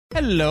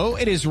Hello,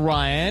 it is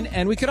Ryan,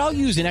 and we could all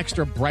use an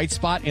extra bright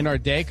spot in our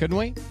day, couldn't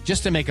we?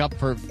 Just to make up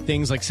for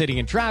things like sitting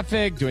in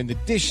traffic, doing the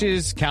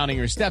dishes, counting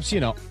your steps,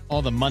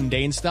 all the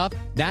mundane stuff.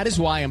 That is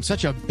why I'm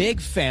such a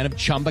big fan of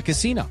Chumba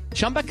Casino.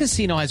 Chumba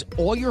Casino has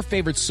all your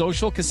favorite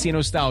social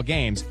casino-style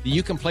games that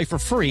you can play for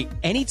free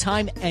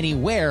anytime,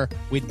 anywhere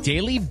with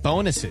daily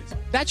bonuses.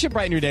 That should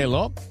brighten your day a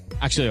little.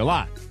 Actually, a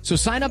lot. So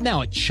sign up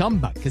now at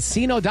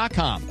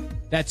ChumbaCasino.com.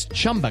 That's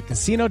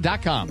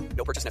ChumbaCasino.com.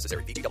 No purchase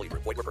necessary. VGW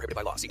Group. Void where prohibited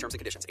by law. See terms and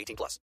conditions.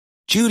 18+.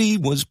 Judy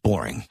was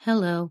boring.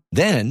 Hello.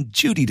 Then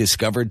Judy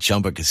discovered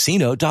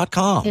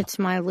ChumbaCasino.com. It's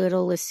my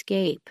little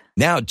escape.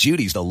 Now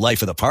Judy's the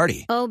life of the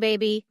party. Oh,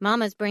 baby,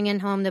 mama's bringing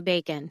home the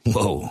bacon.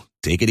 Whoa,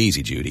 take it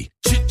easy, Judy.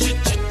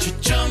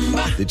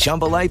 The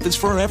Chumba life is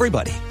for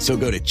everybody. So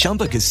go to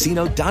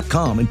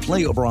ChumbaCasino.com and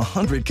play over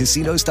 100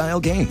 casino-style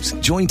games.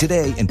 Join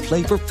today and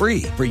play for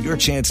free for your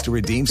chance to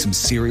redeem some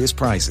serious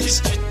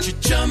prizes.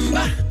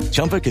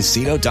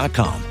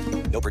 ChumbaCasino.com.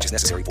 No purchase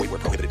necessary. Void where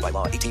prohibited by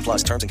law.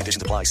 18+. Terms and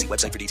conditions apply. See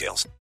website for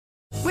details.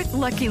 With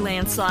Lucky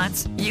Land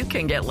Slots, you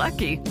can get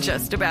lucky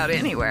just about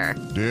anywhere.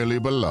 Dearly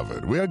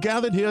beloved, we are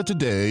gathered here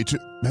today to...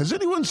 Has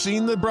anyone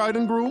seen the bride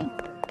and groom?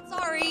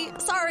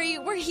 Sorry,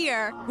 we're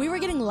here. We were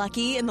getting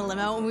lucky in the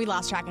limo and we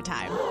lost track of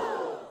time.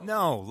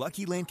 No,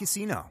 Lucky Land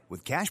Casino,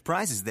 with cash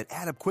prizes that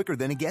add up quicker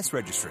than a guest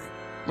registry.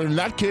 In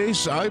that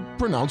case, I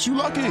pronounce you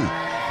lucky.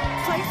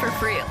 Play for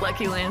free at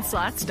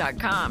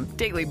LuckyLandSlots.com.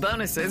 Daily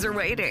bonuses are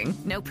waiting.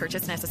 No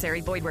purchase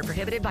necessary. Void where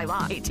prohibited by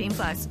law.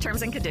 18+.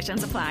 Terms and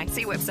conditions apply.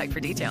 See website for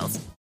details.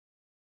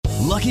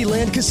 Lucky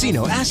Land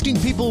Casino, asking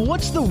people,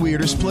 what's the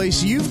weirdest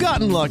place you've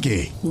gotten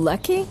lucky?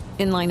 Lucky?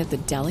 In line at the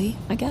deli,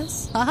 I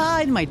guess?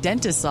 Aha, in my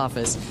dentist's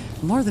office.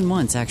 More than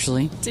once,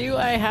 actually. Do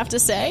I have to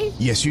say?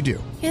 Yes, you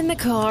do. In the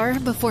car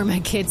before my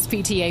kids'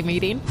 PTA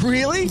meeting.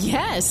 Really?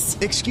 Yes.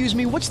 Excuse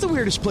me, what's the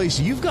weirdest place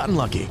you've gotten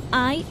lucky?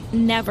 I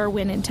never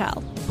win and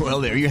tell.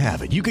 Well, there you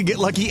have it. You can get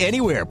lucky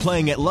anywhere,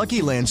 playing at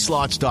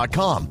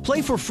LuckyLandSlots.com.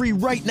 Play for free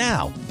right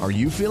now. Are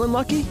you feeling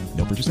lucky?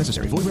 No purchase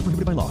necessary. Void where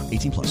prohibited by law.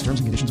 18+. Terms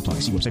and conditions apply.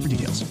 See website for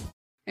details.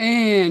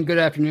 And good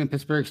afternoon,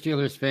 Pittsburgh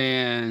Steelers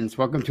fans.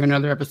 Welcome to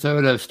another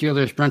episode of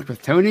Steelers Brunch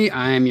with Tony.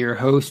 I am your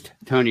host,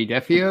 Tony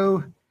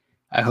Defio.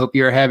 I hope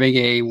you're having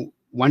a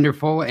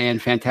wonderful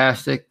and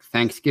fantastic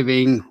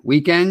Thanksgiving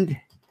weekend.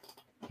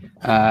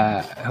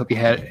 I hope you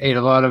ate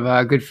a lot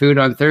of good food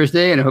on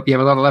Thursday, and I hope you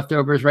have a lot of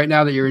leftovers right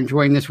now that you're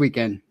enjoying this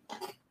weekend.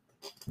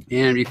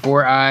 And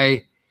before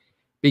I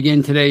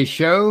begin today's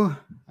show,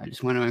 I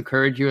just want to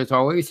encourage you, as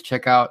always, to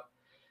check out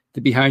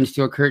the Behind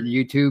Steel Curtain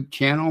YouTube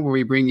channel, where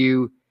we bring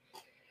you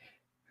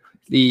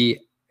the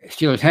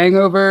Steelers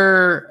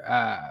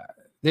Hangover,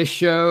 this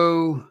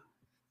show,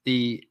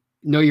 the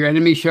Know Your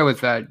Enemy show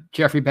with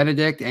Jeffrey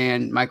Benedict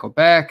and Michael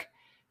Beck,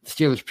 the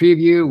Steelers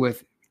Preview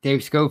with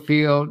Dave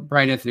Schofield,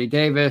 Brian Anthony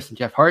Davis, and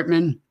Jeff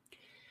Hartman,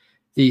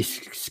 the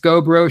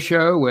Scobro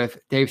show with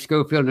Dave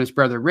Schofield and his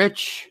brother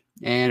Rich,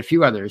 and a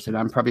few others that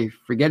I'm probably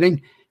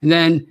forgetting. And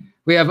then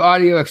we have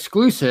audio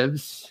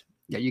exclusives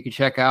that you can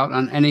check out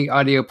on any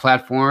audio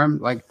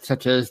platform,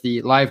 such as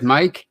the Live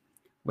Mic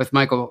with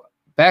Michael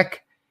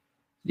Beck,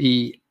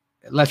 the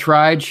Let's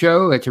Ride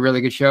show. It's a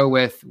really good show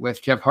with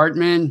Jeff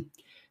Hartman.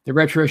 The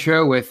Retro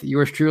Show with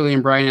yours truly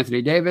and Brian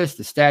Anthony Davis.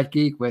 The Stat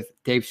Geek with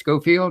Dave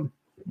Schofield.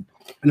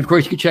 And, of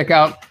course, you can check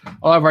out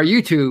all of our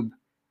YouTube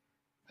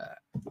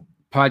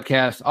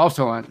podcasts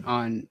also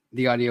on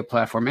the audio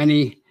platform.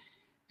 Any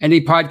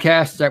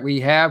podcasts that we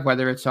have,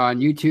 whether it's on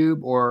YouTube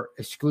or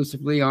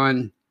exclusively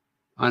on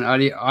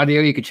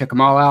audio, you can check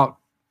them all out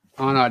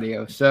on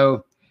audio.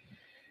 So,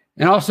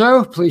 and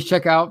also, please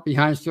check out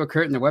Behind Steel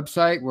Curtain, the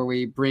website, where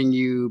we bring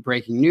you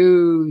breaking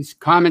news,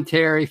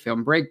 commentary,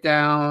 film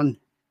breakdown.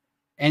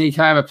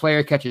 Anytime a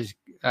player contracts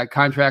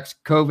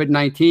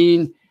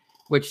COVID-19,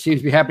 which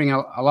seems to be happening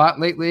a lot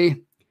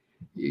lately,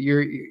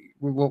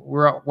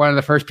 we're one of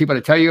the first people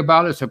to tell you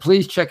about it. So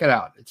please check it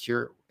out. It's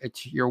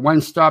your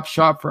one-stop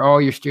shop for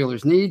all your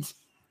Steelers needs.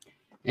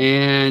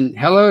 And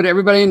hello to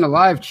everybody in the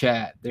live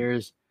chat.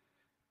 There's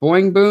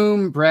Boing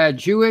Boom, Brad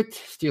Jewett,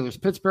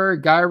 Steelers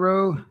Pittsburgh,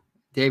 Gyro,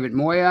 David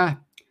Moya,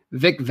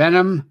 Vic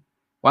Venom.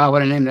 Wow,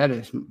 what a name that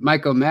is.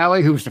 Mike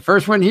O'Malley, who was the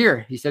first one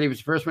here. He said he was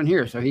the first one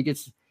here, so he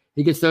gets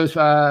those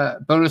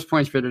bonus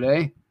points for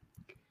today.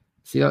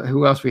 See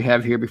who else we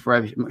have here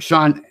before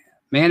Sean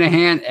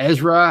Manahan,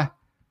 Ezra.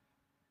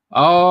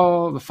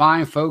 All the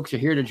fine folks are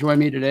here to join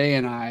me today,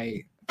 and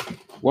I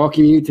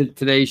welcome you to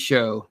today's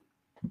show.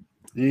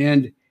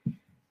 And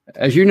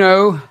as you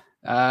know,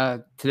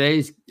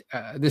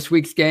 this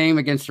week's game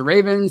against the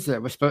Ravens, I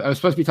was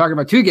supposed to be talking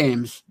about two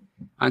games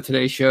on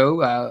today's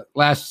show.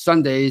 Last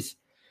Sunday's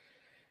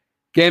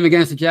game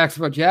against the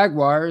Jacksonville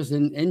Jaguars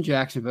in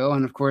Jacksonville,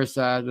 and of course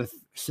the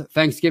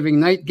Thanksgiving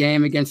night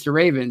game against the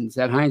Ravens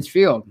at Heinz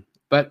Field.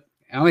 But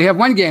I only have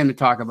one game to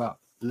talk about,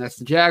 and that's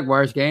the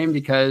Jaguars game,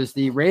 because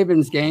the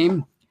Ravens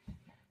game,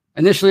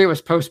 initially it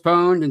was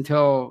postponed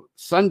until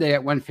Sunday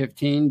at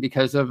 1:15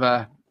 because of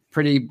a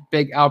pretty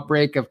big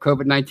outbreak of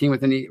COVID-19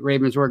 within the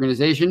Ravens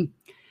organization.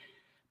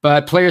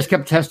 But players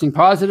kept testing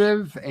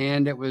positive,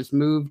 and it was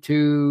moved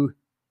to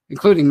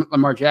including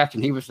Lamar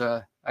Jackson. He was,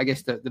 I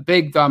guess, the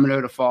big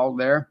domino to fall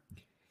there.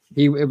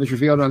 It was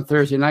revealed on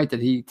Thursday night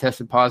that he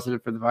tested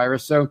positive for the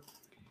virus. So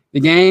the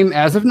game,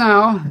 as of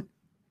now,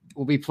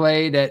 will be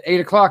played at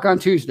 8 o'clock on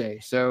Tuesday.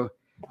 So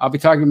I'll be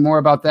talking more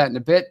about that in a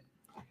bit.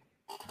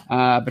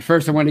 But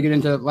first, I want to get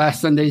into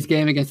last Sunday's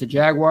game against the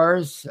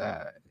Jaguars.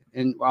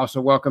 And also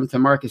welcome to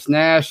Marcus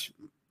Nash,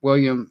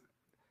 William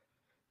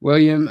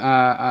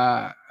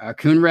Coonrad,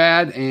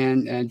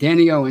 and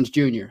Danny Owens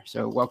Jr.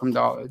 So welcome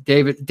to all,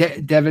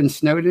 Devin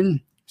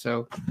Snowden.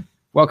 So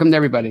welcome to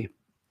everybody.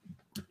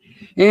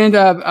 And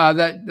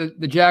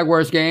the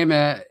Jaguars game,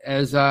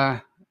 as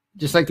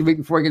just like the week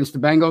before against the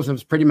Bengals, it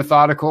was pretty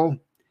methodical.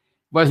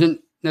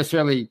 Wasn't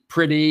necessarily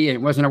pretty, and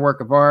it wasn't a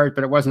work of art,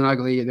 but it wasn't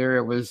ugly either.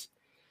 It was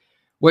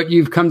what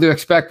you've come to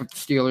expect with the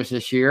Steelers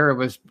this year.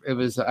 It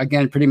was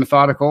again pretty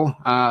methodical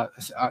on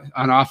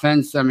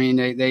offense. I mean,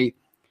 they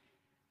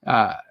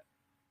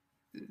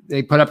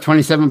put up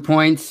 27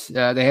 points.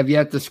 They have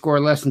yet to score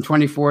less than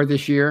 24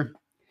 this year.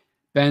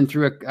 Ben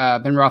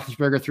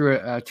Roethlisberger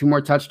threw 2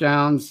 more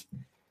touchdowns.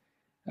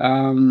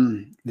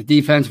 The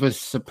defense was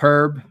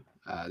superb.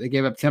 They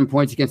gave up 10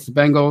 points against the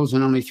Bengals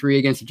and only 3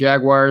 against the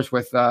Jaguars,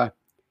 with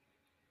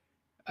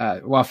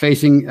while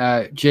facing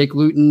Jake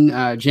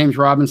Luton, James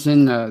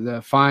Robinson,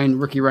 the fine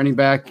rookie running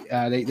back.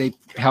 They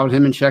held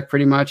him in check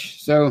pretty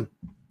much. So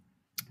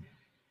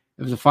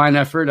it was a fine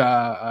effort.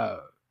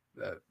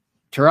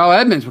 Terrell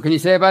Edmonds, what can you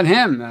say about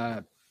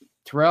him?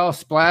 Terrell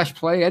Splash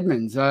Play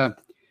Edmonds. I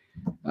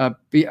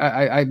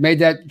made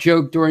that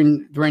joke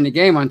during the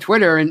game on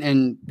Twitter,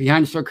 and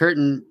Behind the Steel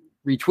Curtain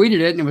retweeted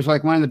it, and it was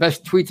like one of the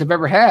best tweets I've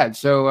ever had.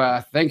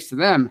 So thanks to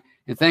them,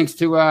 and thanks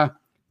to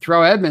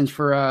Terrell Edmonds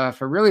for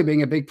really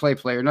being a big play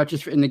player, not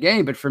just in the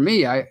game, but for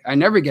me. I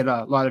never get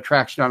a lot of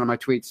traction on my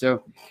tweets.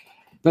 So,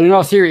 but in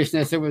all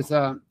seriousness, it was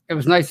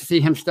nice to see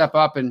him step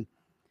up and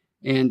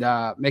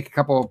make a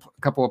couple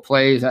of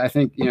plays. I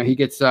think he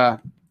gets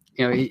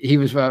he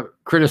was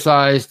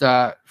criticized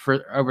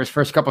for over his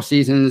first couple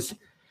seasons.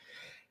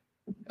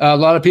 A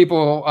lot of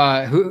people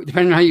who,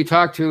 depending on how you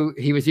talk to,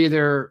 he was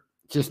either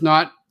just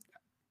not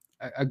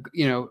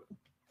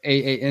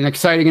an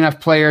exciting enough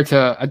player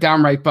to a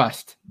downright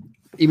bust,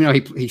 even though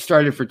he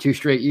started for 2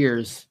 straight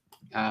years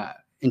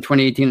in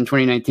 2018 and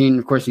 2019.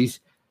 Of course, he's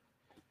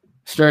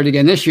started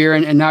again this year,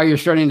 and now you're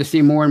starting to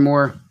see more and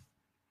more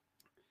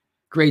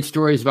great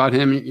stories about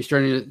him. You're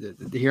starting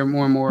to hear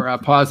more and more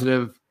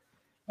positive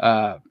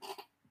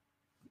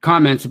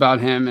comments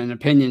about him and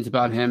opinions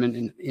about him.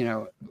 And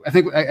I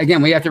think,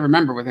 again, we have to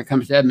remember when it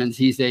comes to Edmonds,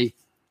 he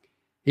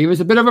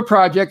was a bit of a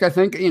project. I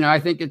think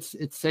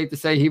it's safe to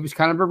say he was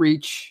kind of a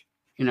reach.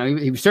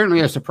 He was certainly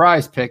a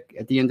surprise pick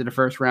at the end of the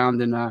first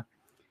round in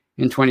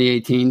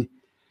 2018.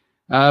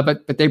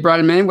 But they brought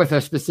him in with a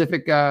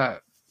specific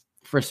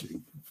for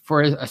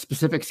a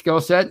specific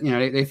skill set.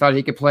 They thought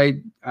he could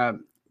play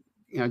dime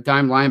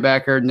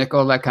linebacker,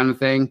 nickel, that kind of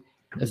thing,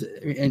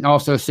 and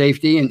also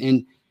safety.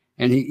 And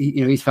he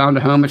he's found a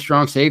home at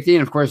strong safety.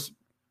 And of course,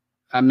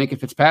 Minkah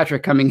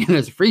Fitzpatrick coming in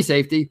as a free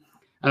safety,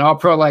 an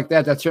all-pro like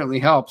that certainly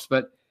helps.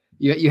 But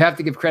you have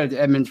to give credit to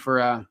Edmonds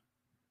for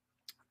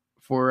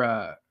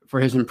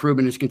his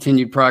improvement, his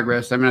continued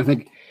progress. I mean, I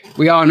think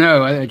we all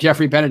know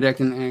Jeffrey Benedict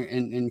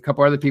and a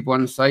couple other people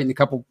on the site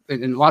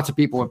and lots of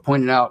people have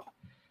pointed out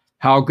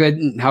how good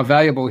and how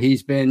valuable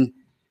he's been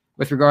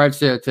with regards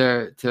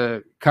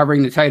to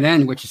covering the tight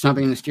end, which is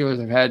something the Steelers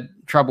have had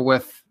trouble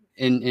with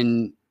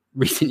in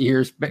recent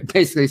years,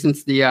 basically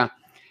since Rob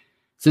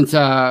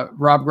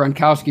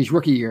Gronkowski's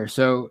rookie year.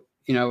 So,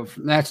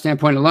 from that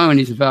standpoint alone,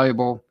 he's a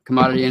valuable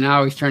commodity, and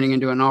now he's turning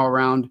into an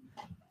all-around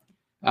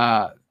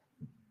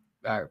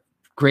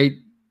great,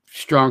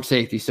 strong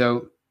safety.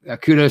 So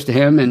kudos to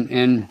him,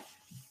 and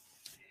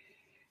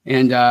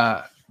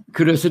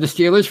kudos to the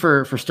Steelers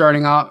for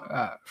starting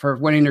out for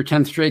winning their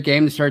 10th straight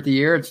game to start the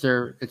year. It's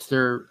their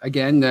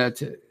again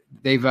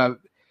they've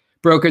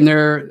broken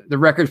the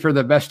record for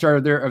the best start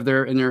of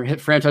their in their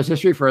franchise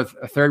history for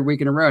a third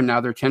week in a row.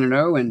 Now they're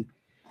 10-0,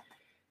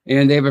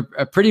 and they have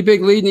a pretty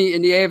big lead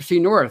in the AFC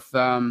North.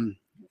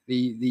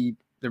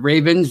 The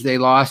Ravens, they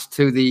lost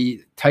to the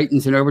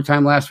Titans in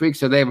overtime last week,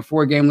 so they have a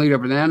 4-game lead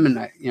over them.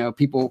 And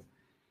people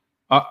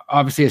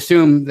obviously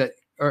assume that,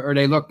 or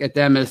they look at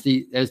them as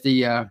the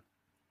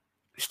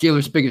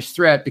Steelers' biggest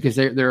threat because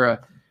they're a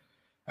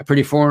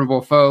pretty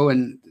formidable foe,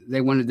 and they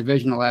won the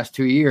division the last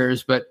 2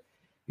 years. But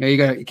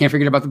you can't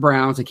forget about the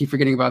Browns. I keep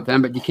forgetting about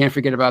them, but you can't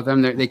forget about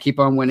them. They keep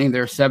on winning.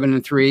 They're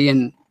 7-3,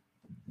 and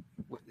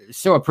it's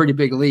still a pretty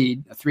big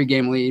lead, a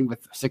 3-game lead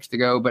with 6 to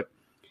go. But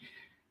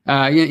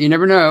you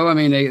never know. I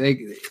mean,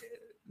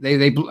 they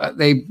gave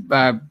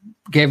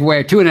away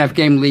a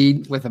 2.5-game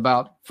lead with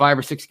about 5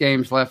 or 6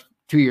 games left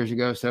 2 years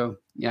ago. So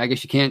I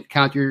guess you can't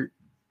count your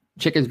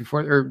chickens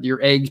before, or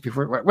your eggs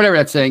before, whatever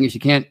that saying is.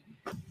 You can't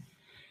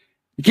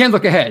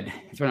look ahead.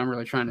 That's what I'm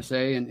really trying to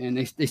say. And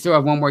they still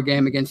have one more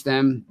game against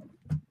them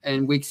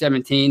in week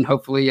 17.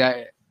 Hopefully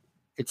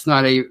it's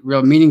not a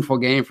real meaningful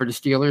game for the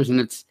Steelers, and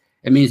it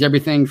means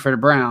everything for the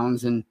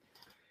Browns.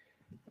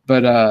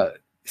 But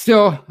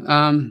still,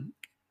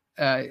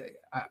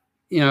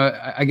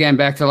 again,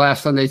 back to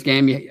last Sunday's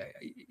game,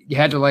 you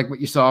had to like what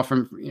you saw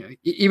from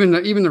even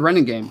the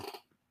running game.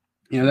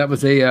 That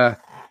was the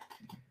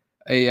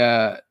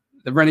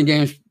running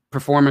game's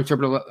performance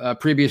over the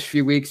previous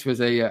few weeks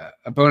was a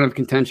bone of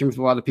contention with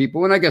a lot of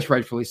people, and I guess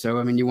rightfully so.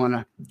 I mean, you want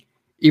to,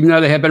 even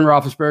though they have Ben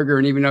Roethlisberger,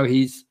 and even though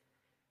he's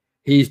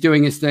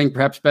doing his thing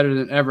perhaps better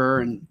than ever,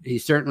 and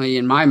he's certainly,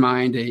 in my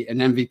mind, an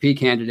MVP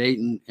candidate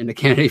and a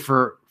candidate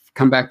for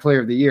comeback player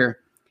of the year.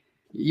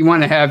 You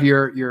want to have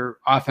your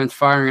offense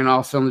firing on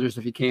all cylinders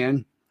if you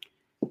can.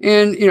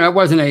 And, it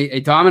wasn't a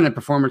dominant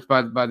performance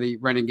by the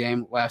running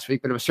game last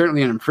week, but it was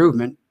certainly an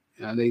improvement.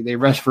 They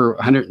rushed for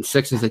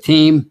 106 as a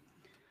team,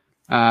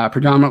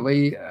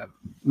 predominantly.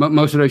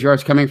 Most of those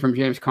yards coming from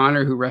James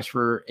Conner, who rushed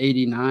for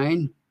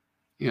 89.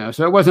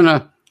 So it wasn't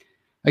a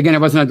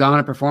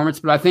dominant performance,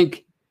 but I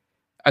think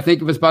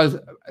it was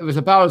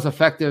about as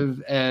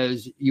effective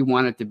as you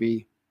want it to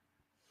be.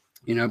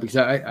 Because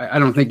I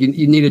don't think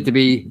you need it to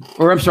be,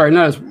 or I'm sorry,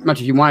 not as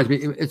much as you want it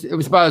to be. It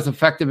was about as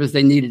effective as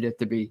they needed it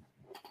to be.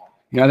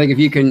 I think if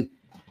you can,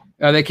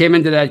 they came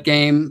into that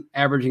game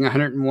averaging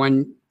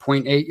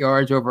 101.8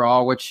 yards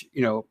overall, which,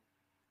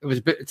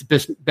 it's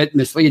a bit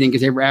misleading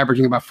because they were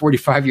averaging about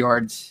 45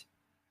 yards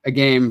a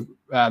game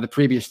the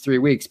previous 3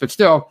 weeks. But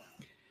still,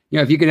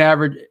 if you can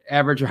average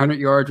 100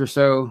 yards or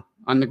so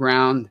on the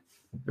ground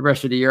the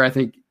rest of the year, I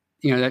think,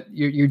 that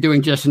you're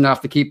doing just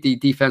enough to keep the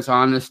defense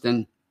honest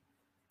and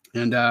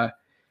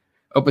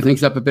open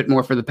things up a bit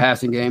more for the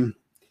passing game.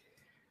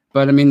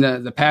 But I mean,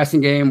 the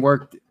passing game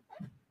worked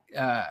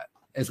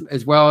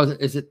as well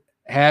as it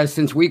has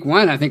since week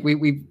one. I think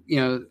we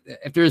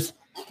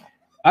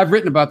I've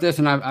written about this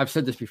and I've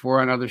said this before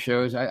on other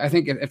shows. I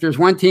think if there's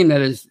one team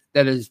that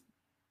is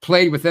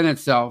played within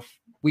itself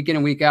week in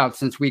and week out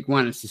since week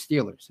one, it's the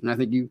Steelers. And I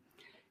think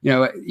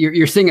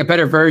you're seeing a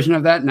better version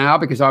of that now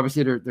because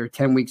obviously they're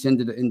 10 weeks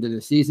into the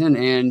season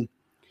and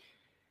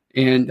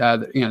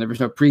there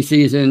was no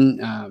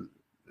preseason,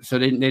 so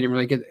they didn't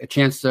really get a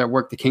chance to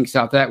work the kinks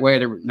out that way.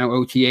 There were no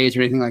OTAs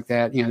or anything like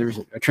that. There was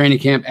a training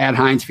camp at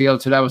Heinz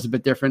Field, so that was a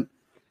bit different.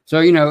 So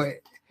it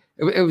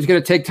was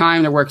going to take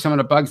time to work some of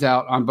the bugs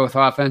out on both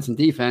offense and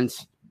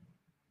defense.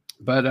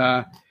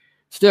 But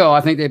still,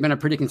 I think they've been a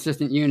pretty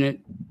consistent unit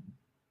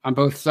on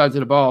both sides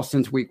of the ball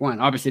since week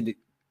one. Obviously,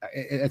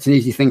 that's an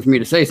easy thing for me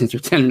to say since they're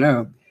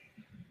 10-0.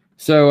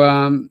 So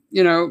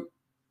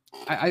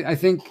I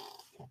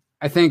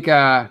think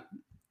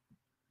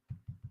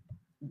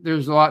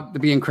there's a lot to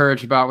be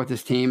encouraged about with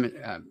this team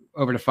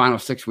over the final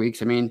 6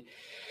 weeks. I mean,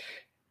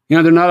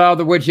 they're not out of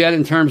the woods yet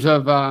in terms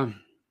of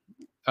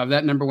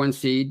that number one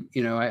seed.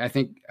 I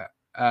think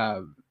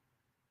that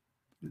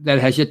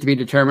has yet to be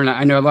determined.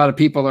 I know a lot of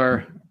people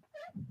are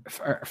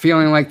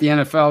feeling like the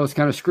NFL is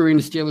kind of screwing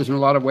the Steelers in a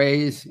lot of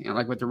ways,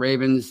 like with the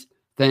Ravens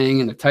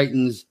thing and the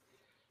Titans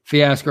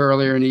fiasco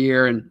earlier in the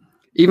year. And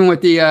even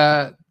with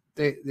the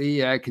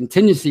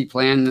contingency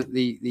plan,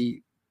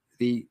 the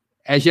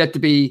as yet to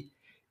be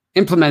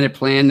implemented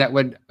plan that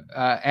would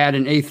add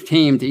an eighth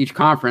team to each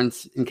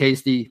conference in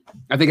case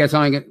I think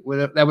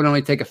that would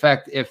only take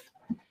effect if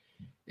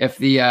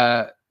the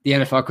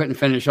NFL couldn't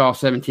finish all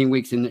 17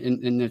 weeks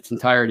in its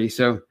entirety.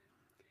 So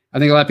I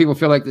think a lot of people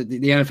feel like the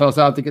NFL is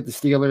out to get the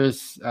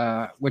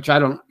Steelers, which I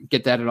don't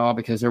get that at all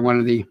because they're one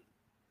of the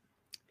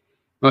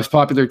most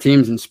popular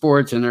teams in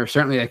sports, and they're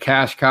certainly a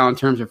cash cow in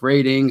terms of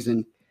ratings,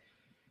 and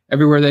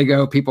everywhere they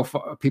go, people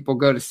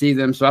go to see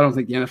them. So I don't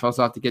think the NFL's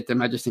out to get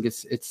them. I just think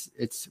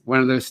it's one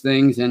of those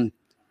things. And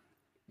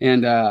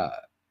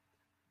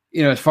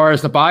as far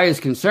as the bye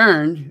is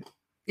concerned,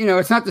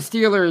 it's not the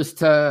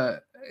Steelers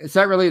it's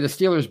not really the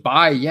Steelers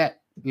bye yet.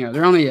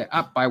 They're only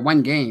up by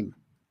one game,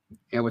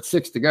 with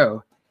 6 to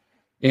go,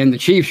 and the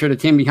Chiefs are the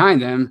team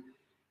behind them.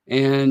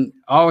 And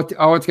all it's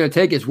going to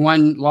take is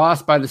one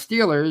loss by the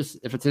Steelers.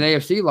 If it's an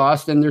AFC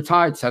loss, then they're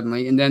tied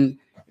suddenly, and then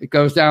it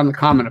goes down the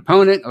common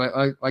opponent.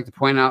 I like to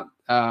point out,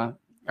 or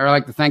I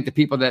like to thank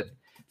the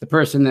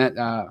person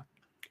that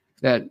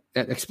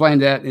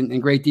explained that in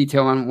great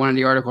detail on one of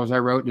the articles I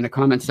wrote in the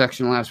comment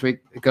section last week.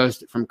 It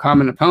goes from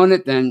common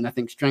opponent, then I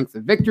think strength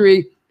of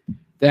victory,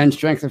 then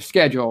strength of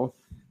schedule.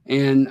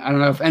 And I don't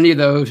know if any of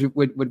those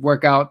would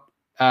work out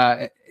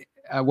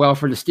well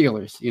for the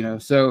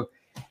Steelers, So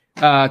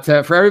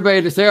for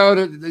everybody to say,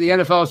 the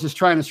NFL is just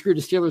trying to screw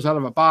the Steelers out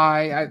of a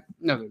bye,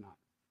 no, they're not.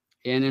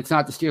 And it's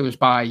not the Steelers'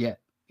 bye yet.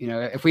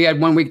 If we had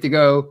 1 week to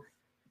go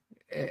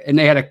and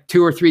they had a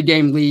 2 or 3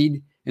 game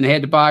lead and they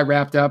had the bye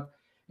wrapped up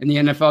and the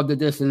NFL did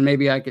this, and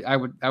maybe I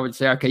would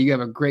say, okay, you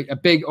have a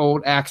big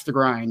old axe to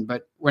grind,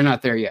 but we're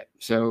not there yet.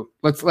 So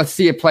let's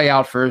see it play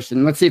out first.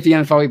 And let's see if the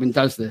NFL even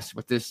does this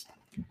with this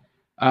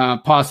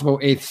possible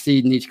 8th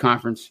seed in each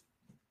conference.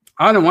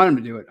 I don't want them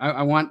to do it.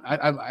 I want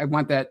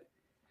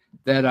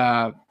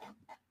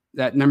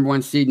that number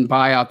one seed and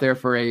bye out there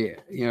for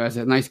as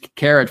a nice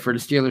carrot for the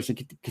Steelers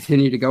to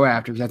continue to go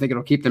after, because I think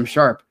it'll keep them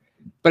sharp.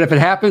 But if it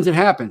happens, it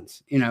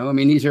happens.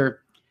 These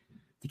are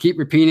to keep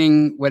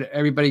repeating what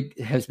everybody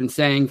has been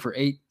saying for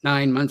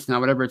 8-9 months now,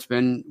 whatever it's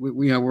been.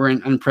 We're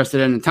in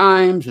unprecedented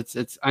times.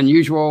 It's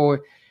unusual.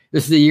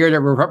 this is a year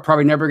that we're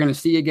probably never going to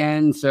see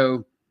again.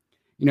 So,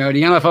 the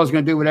NFL is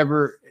going to do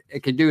whatever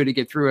it could do to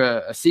get through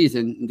a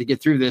season and to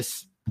get through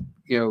this,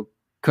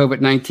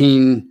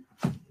 COVID-19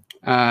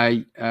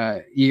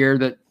 year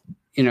that,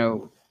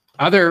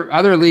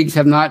 other leagues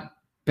have not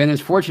been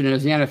as fortunate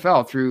as the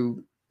NFL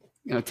through,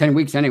 10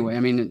 weeks anyway. I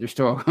mean, there's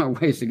still a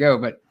ways to go,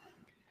 but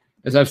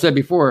as I've said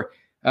before,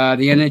 the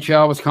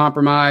NHL was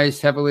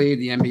compromised heavily.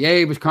 The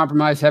NBA was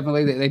compromised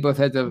heavily. They both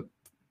had to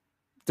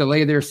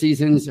delay their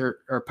seasons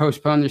or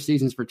postpone their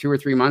seasons for 2 or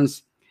 3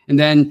 months and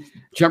then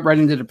jump right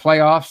into the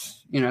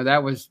playoffs.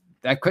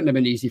 That couldn't have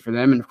been easy for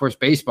them. And of course,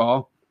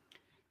 baseball,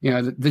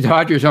 the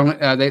Dodgers only,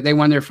 they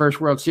won their first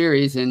World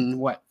Series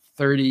in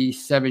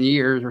 37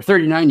 years or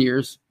 39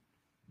 years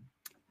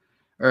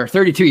or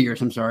 32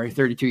 years. I'm sorry,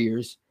 32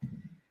 years.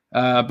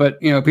 But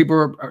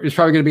people there's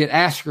probably going to be an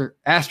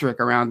asterisk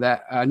around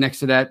that next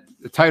to that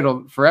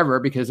title forever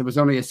because it was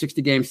only a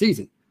 60-game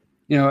season.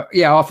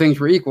 All things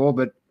were equal,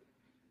 but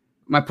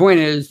my point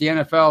is the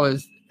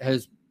NFL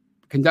has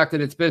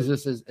conducted its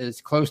business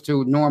as close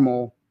to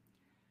normal,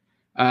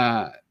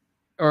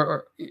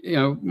 or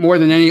more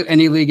than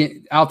any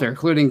league out there,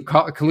 including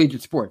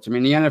collegiate sports. I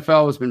mean, the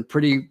NFL has been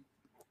pretty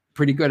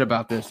good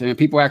about this. I mean,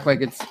 people act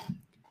like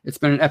it's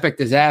been an epic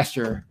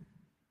disaster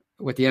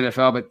with the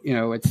NFL, but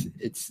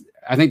it's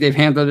I think they've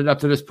handled it up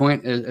to this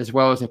point as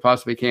well as they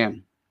possibly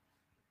can.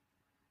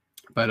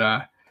 But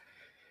I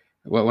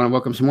want to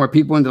welcome some more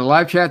people into the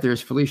live chat.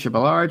 There's Felicia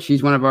Ballard.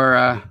 She's one of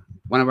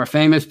our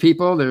famous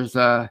people. There's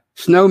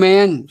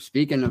Snowman.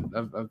 Speaking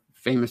of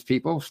famous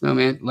people,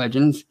 Snowman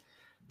legends.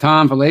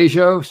 Tom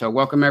Vallejo. So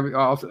welcome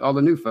all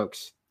the new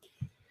folks.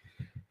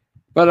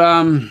 But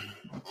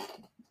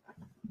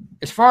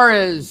as far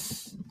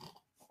as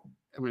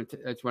I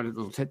just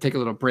wanted to take a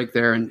little break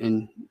there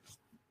and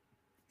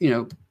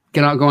go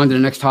on to the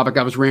next topic.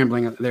 I was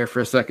rambling there for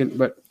a second,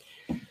 but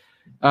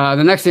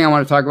the next thing I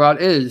want to talk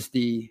about is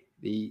the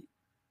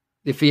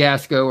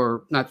fiasco,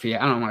 or not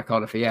fiasco. I don't want to call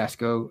it a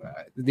fiasco.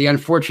 The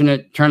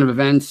unfortunate turn of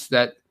events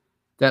that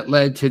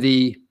led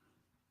to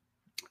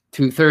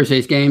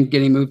Thursday's game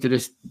getting moved to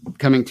this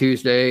coming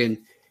Tuesday, and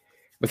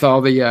with all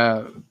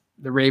the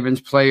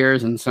Ravens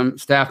players and some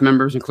staff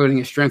members, including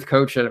a strength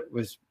coach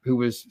who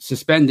was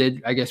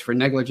suspended, I guess, for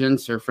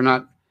negligence or for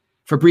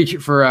breaching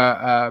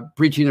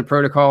the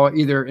protocol,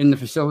 either in the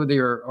facility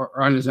or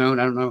on his own.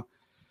 I don't know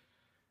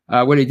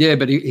what he did,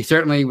 but he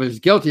certainly was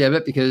guilty of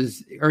it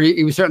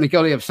he was certainly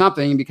guilty of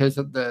something because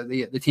of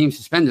the team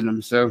suspended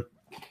him. So,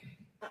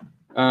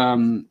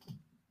 and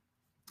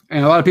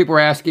a lot of people were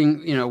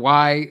asking,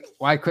 why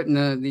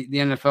couldn't the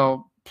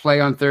NFL play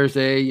on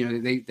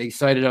Thursday? They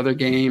cited other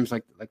games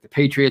like the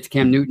Patriots.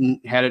 Cam Newton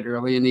had it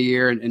early in the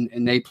year,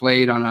 and they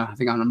played on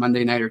a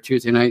Monday night or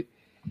Tuesday night.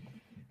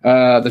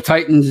 The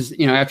Titans,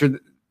 after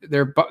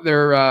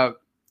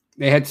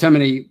they had so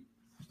many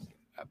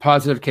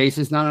positive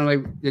cases, not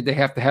only did they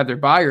have to have their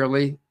bye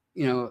early,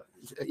 not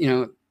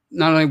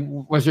only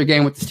was their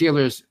game with the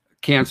Steelers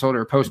canceled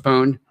or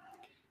postponed,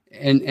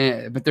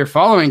 but their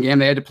following game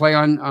they had to play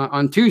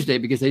on Tuesday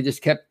because they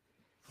just kept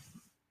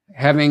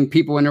having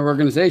people in their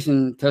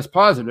organization test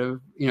positive,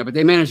 but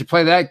they managed to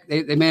play that.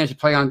 They managed to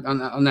play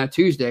on that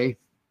Tuesday.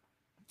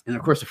 And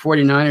of course the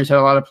 49ers had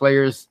a lot of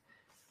players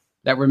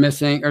that were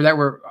missing or that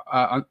were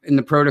in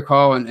the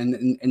protocol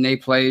and they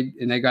played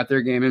and they got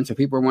their game in. So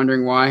people were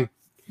wondering why.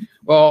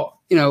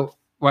 Well,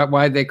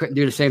 why they couldn't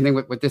do the same thing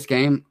with this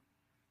game.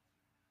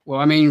 Well,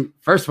 I mean,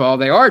 first of all,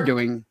 they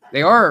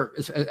are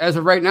as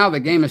of right now, the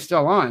game is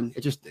still on.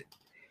 It's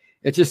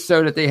just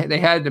so that they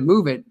had to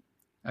move it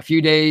a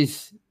few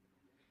days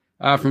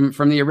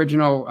from the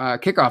original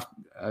kickoff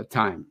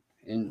time.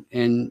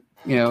 And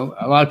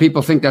a lot of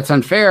people think that's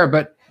unfair,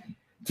 but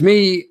to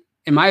me,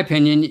 in my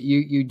opinion,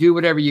 you do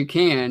whatever you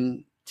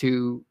can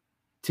to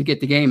get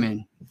the game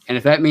in. And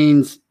if that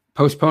means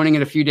postponing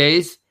it a few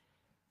days,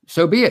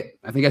 so be it.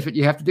 I think that's what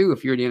you have to do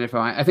if you're the NFL.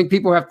 I think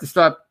people have to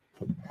stop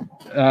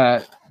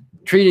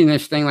treating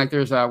this thing like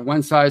there's a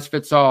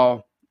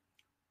one-size-fits-all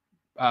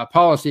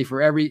policy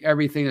for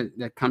everything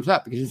that comes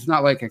up, because it's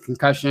not like a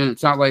concussion.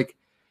 It's not like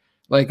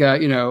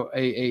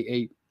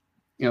a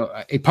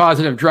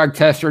positive drug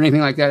test or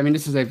anything like that. I mean,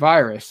 this is a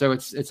virus, so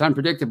it's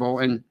unpredictable.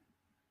 And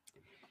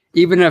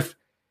even if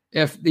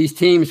these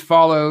teams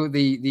follow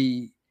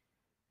the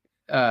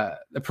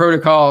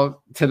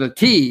protocol to the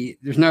T,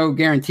 there's no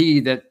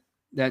guarantee that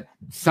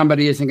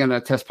somebody isn't going to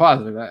test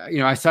positive.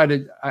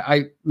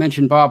 I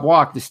mentioned Bob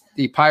Walk,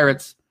 the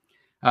Pirates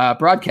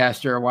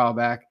broadcaster, a while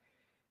back,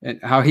 and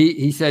how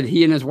he said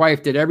he and his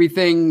wife did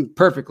everything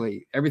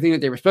perfectly, everything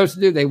that they were supposed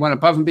to do. They went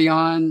above and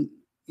beyond,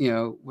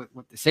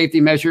 with the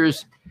safety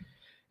measures,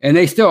 and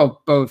they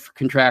still both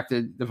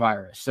contracted the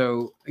virus.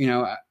 So,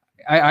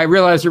 I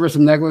realized there was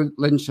some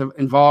negligence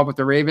involved with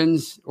the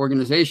Ravens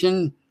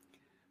organization,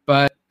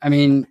 but I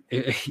mean,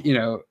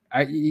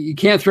 you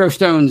can't throw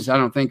stones, I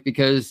don't think,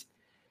 because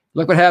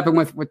look what happened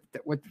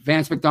with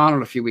Vance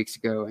McDonald a few weeks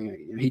ago.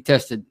 He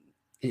tested,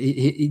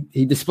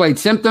 he displayed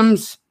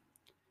symptoms.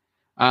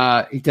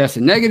 He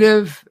tested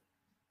negative.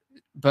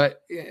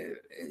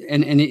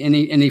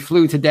 he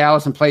flew to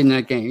Dallas and played in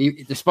that game,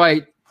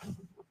 despite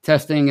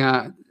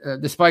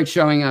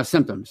showing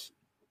symptoms.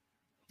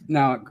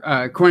 Now,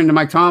 according to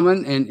Mike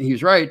Tomlin, and he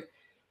was right,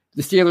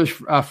 the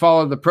Steelers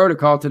followed the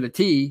protocol to the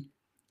T.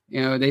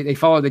 They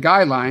followed the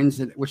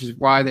guidelines, which is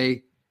why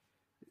they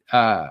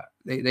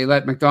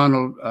let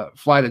McDonald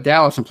fly to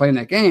Dallas and play in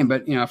that game.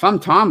 But if I'm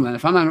Tomlin,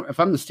 if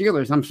I'm the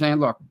Steelers, I'm saying,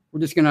 look, we're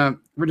just gonna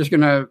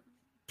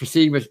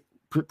proceed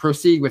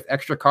with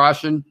extra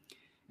caution,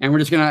 and we're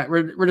just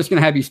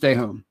gonna have you stay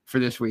home for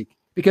this week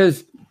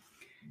because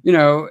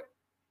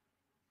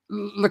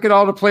look at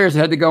all the players that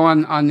had to go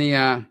on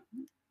the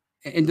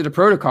into the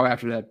protocol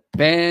after that.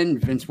 Ben,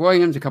 Vince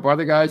Williams, a couple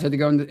other guys had to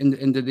go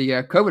into the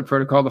COVID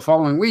protocol the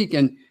following week,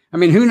 and I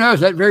mean, who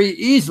knows? That very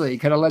easily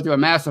could have led to a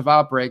massive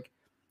outbreak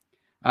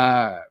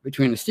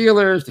between the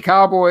Steelers, the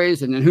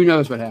Cowboys, and then who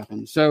knows what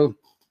happened. So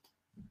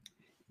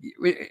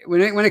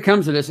when it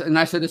comes to this, and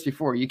I said this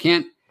before, you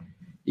can't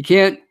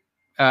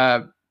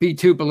be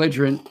too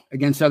belligerent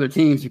against other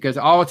teams because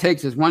all it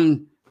takes is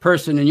one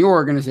person in your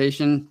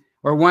organization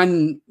or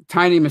one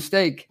tiny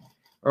mistake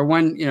or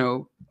one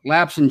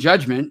lapse in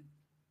judgment,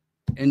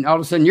 and all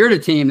of a sudden you're the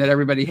team that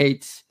everybody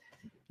hates.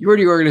 You're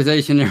the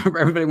organization that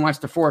everybody wants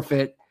to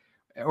forfeit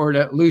or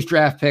to lose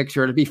draft picks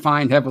or to be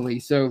fined heavily.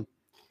 So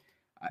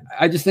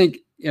I just think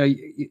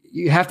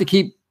you have to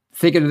keep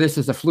thinking of this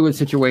as a fluid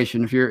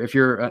situation. If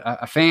you're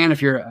a fan,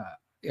 if you're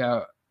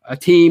a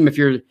team, if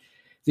you're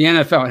the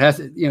NFL, it has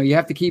to, you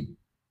have to keep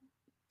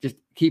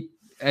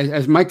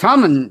as Mike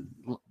Tomlin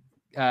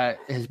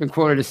has been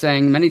quoted as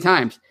saying many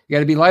times, you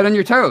got to be light on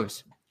your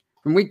toes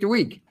from week to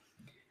week.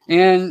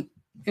 And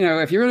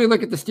if you really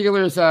look at the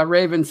Steelers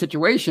Ravens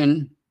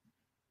situation,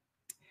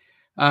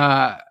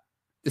 the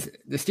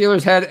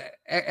Steelers had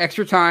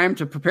extra time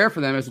to prepare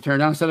for them, as it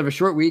turned out. Instead of a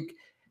short week,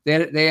 they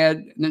had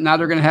now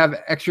they're going to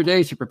have extra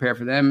days to prepare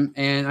for them,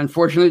 and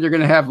unfortunately, they're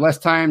going to have less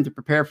time to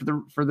prepare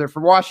for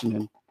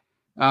Washington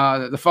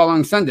the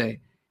following Sunday.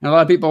 And a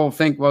lot of people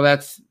think, well,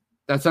 that's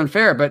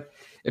unfair, but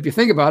if you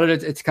think about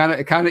it, it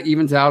kind of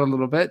evens out a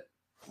little bit,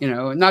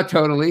 not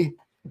totally,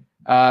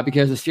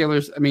 because the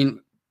Steelers, I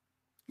mean,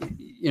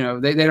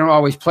 they don't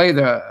always play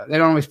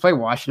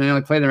Washington. They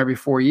only play them every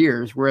 4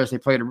 years, whereas they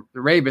play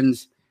the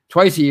Ravens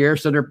twice a year.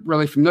 So they're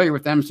really familiar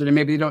with them. So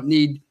maybe they don't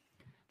need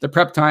the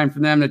prep time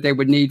from them that they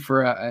would need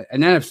for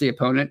an NFC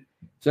opponent.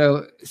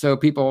 So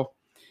people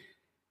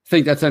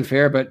think that's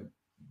unfair, but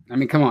I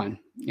mean, come on,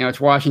 it's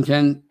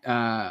Washington.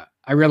 I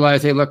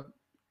realize they look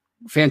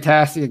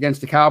fantastic against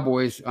the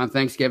Cowboys on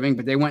Thanksgiving,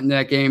 but they went in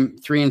that game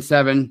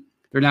 3-7.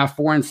 They're now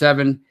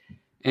 4-7.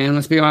 And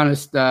let's be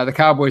honest, the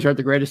Cowboys aren't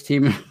the greatest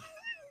team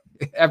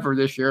ever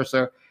this year.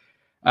 So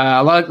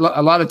a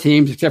lot of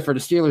teams, except for the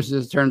Steelers,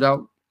 as it turns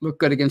out, look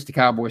good against the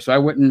Cowboys.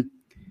 So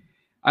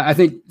I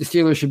think the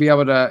Steelers should be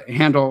able to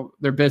handle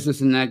their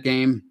business in that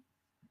game,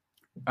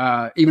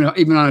 even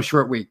on a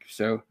short week.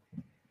 So,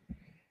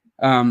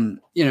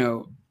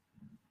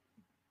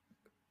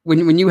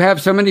 when you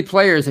have so many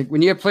players,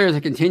 when you have players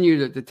that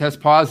continue to test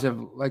positive,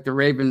 like the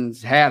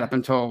Ravens had up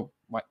until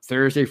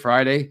Thursday,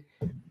 Friday,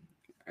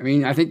 I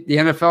mean, I think the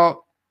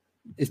NFL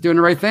is doing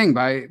the right thing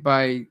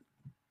by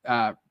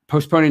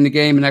postponing the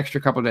game an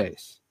extra couple of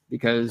days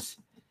because,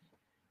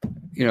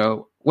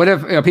 what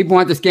if people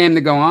want this game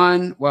to go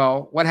on?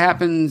 Well, what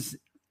happens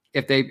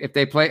if they would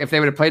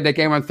have played that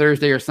game on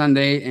Thursday or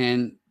Sunday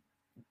and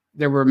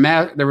there was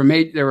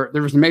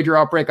a major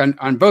outbreak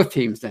on both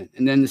teams then,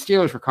 and then the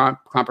Steelers were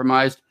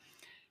compromised,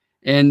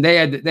 and they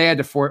had to they had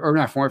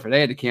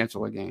to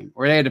cancel a game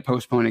or they had to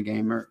postpone a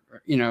game or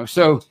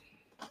So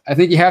I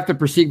think you have to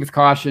proceed with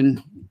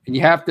caution, and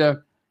you have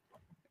to,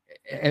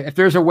 if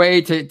there's a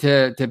way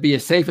to be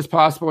as safe as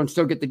possible and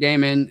still get the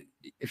game in.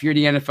 If you're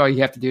the NFL,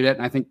 you have to do that,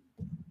 and I think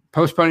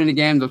postponing the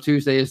game till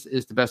Tuesday is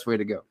the best way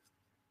to go.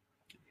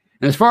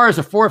 And as far as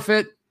a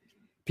forfeit,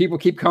 people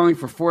keep calling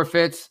for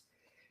forfeits.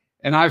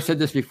 And I've said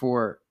this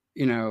before,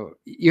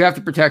 you have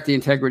to protect the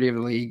integrity of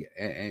the league,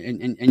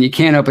 and you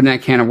can't open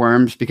that can of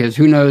worms because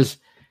who knows,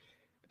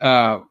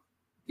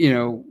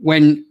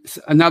 when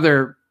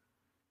another,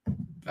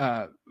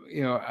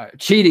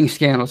 cheating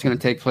scandal is going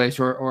to take place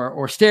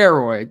or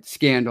steroid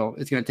scandal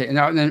is going to take. And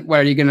then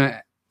what are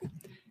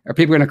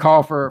people going to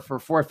call for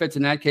forfeits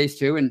in that case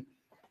too? And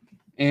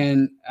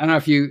I don't know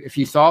if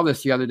you saw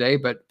this the other day,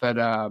 but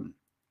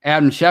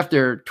Adam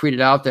Schefter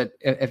tweeted out that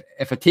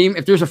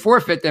if there's a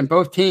forfeit, then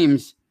both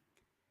teams,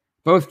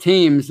 neither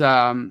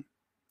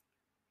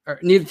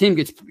team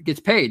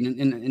gets paid,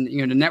 and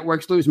the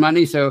networks lose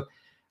money. So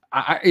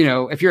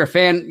if you're a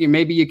fan,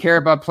 maybe you care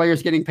about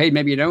players getting paid,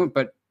 maybe you don't.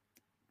 But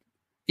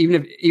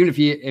even if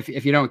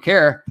you don't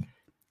care,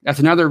 that's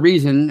another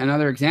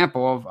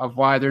example of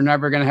why they're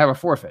never going to have a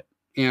forfeit.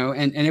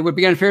 And it would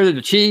be unfair to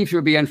the Chiefs. It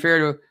would be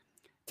unfair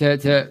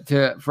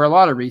to for a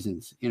lot of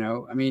reasons.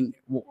 I mean,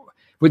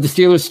 would the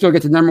Steelers still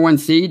get the number one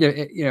seed?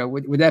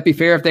 Would that be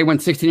fair if they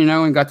went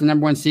 16-0 and got the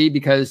number one seed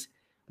because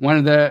one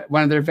of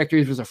their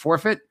victories was a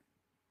forfeit?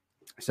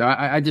 So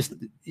I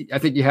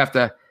think you have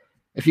to,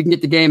 if you can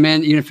get the game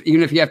in,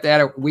 even if you have to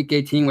add a week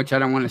 18, which I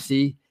don't want to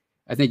see,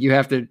 I think you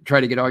have to try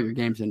to get all your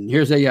games in.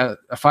 Here's a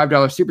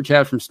 $5 super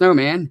chat from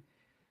Snowman.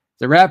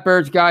 The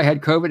Ratbirds guy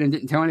had COVID and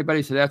didn't tell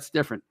anybody, so that's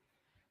different.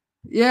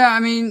 Yeah, I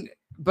mean,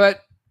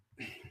 but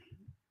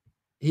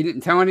he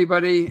didn't tell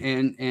anybody,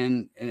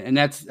 and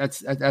that's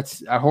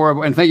a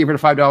horrible. And thank you for the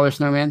 $5,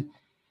 Snowman.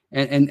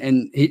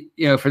 And he,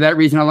 for that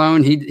reason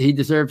alone, he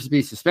deserves to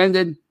be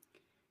suspended.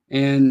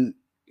 And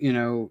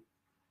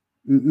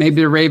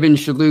maybe the Ravens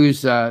should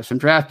lose some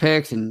draft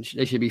picks, and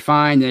they should be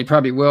fined. And they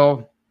probably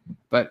will.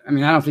 But I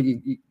mean, I don't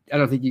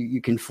think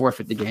you can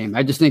forfeit the game.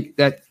 I just think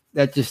that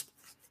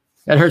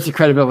hurts the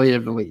credibility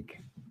of the league.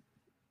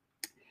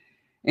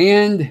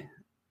 And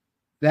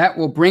that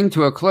will bring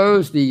to a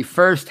close the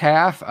first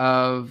half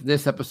of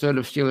this episode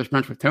of Steelers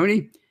Brunch with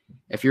Tony.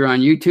 If you're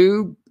on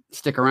YouTube,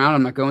 stick around.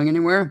 I'm not going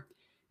anywhere.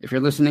 If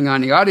you're listening on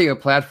the audio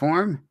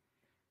platform,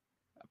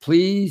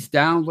 please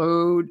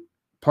download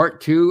part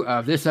 2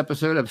 of this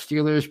episode of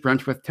Steelers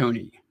Brunch with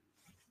Tony.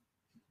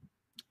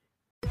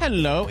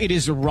 Hello, it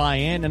is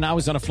Ryan, and I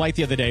was on a flight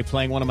the other day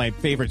playing one of my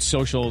favorite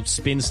social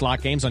spin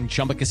slot games on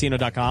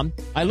ChumbaCasino.com.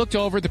 I looked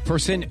over at the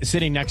person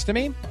sitting next to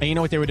me, and you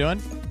know what they were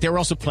doing? They were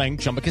also playing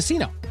Chumba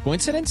Casino.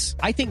 Coincidence?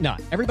 I think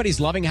not. Everybody's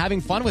loving having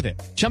fun with it.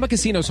 Chumba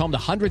Casino is home to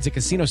hundreds of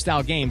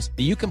casino-style games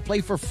that you can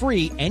play for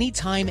free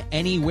anytime,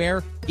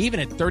 anywhere, even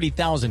at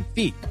 30,000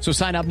 feet. So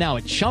sign up now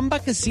at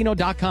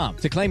ChumbaCasino.com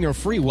to claim your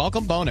free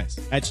welcome bonus.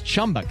 That's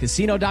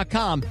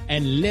ChumbaCasino.com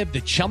and live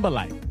the Chumba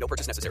life. No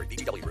purchase necessary.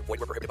 VGW. Void where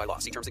prohibited by law.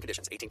 See terms and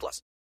conditions.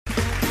 18+.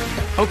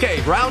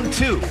 Okay, round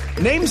 2.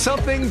 Name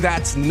something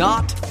that's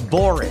not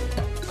boring.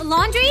 A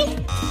laundry?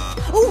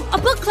 Ooh, a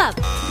book club.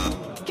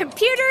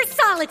 Computer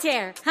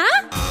solitaire,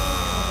 huh?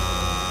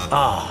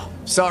 Ah,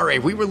 sorry.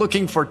 We were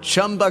looking for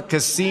Chumba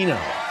Casino.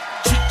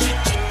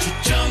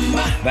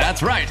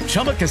 That's right.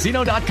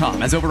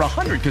 ChumbaCasino.com has over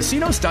 100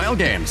 casino-style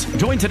games.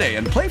 Join today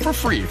and play for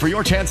free for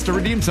your chance to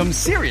redeem some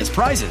serious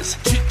prizes.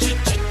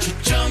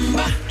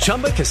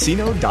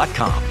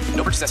 ChumbaCasino.com.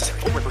 No purchase necessary.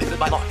 Void where prohibited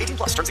by law. 18+.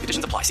 Terms and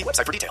conditions apply. See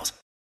website for details.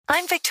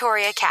 I'm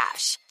Victoria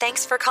Cash.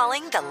 Thanks for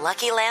calling the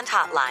Lucky Land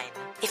Hotline.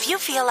 If you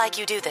feel like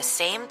you do the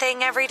same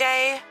thing every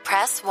day,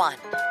 press 1.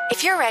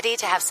 If you're ready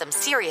to have some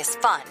serious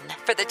fun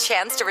for the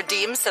chance to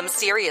redeem some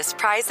serious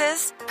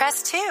prizes,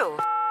 press 2.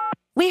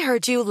 We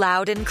heard you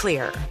loud and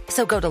clear.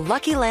 So go to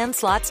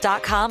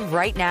LuckyLandSlots.com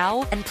right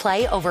now and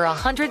play over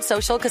 100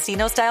 social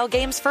casino-style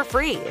games for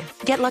free.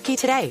 Get lucky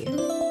today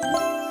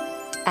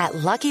at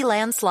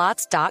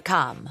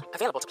LuckyLandSlots.com.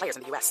 Available to players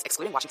in the U.S.,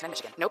 excluding Washington and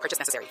Michigan. No purchase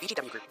necessary.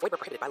 VGW Group. Void where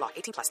prohibited by law.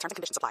 18+. Terms and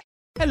conditions apply.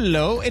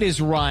 Hello, it is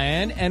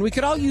Ryan, and we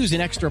could all use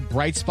an extra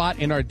bright spot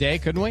in our day,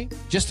 couldn't we?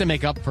 Just to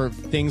make up for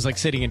things like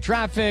sitting in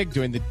traffic,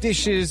 doing the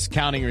dishes,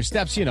 counting your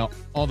steps,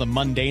 all the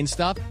mundane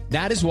stuff.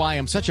 That is why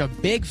I'm such a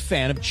big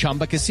fan of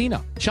Chumba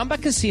Casino. Chumba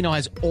Casino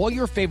has all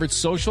your favorite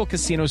social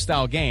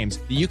casino-style games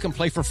that you can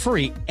play for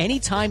free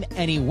anytime,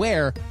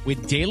 anywhere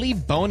with daily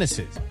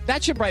bonuses.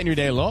 That should brighten your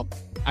day a little.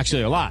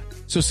 Actually, a lot.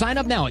 So sign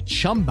up now at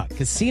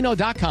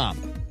ChumbaCasino.com.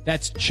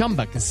 That's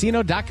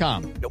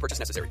ChumbaCasino.com. No purchase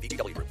necessary.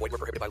 VGW Group. Void where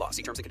prohibited by law.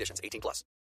 See terms and conditions. 18+.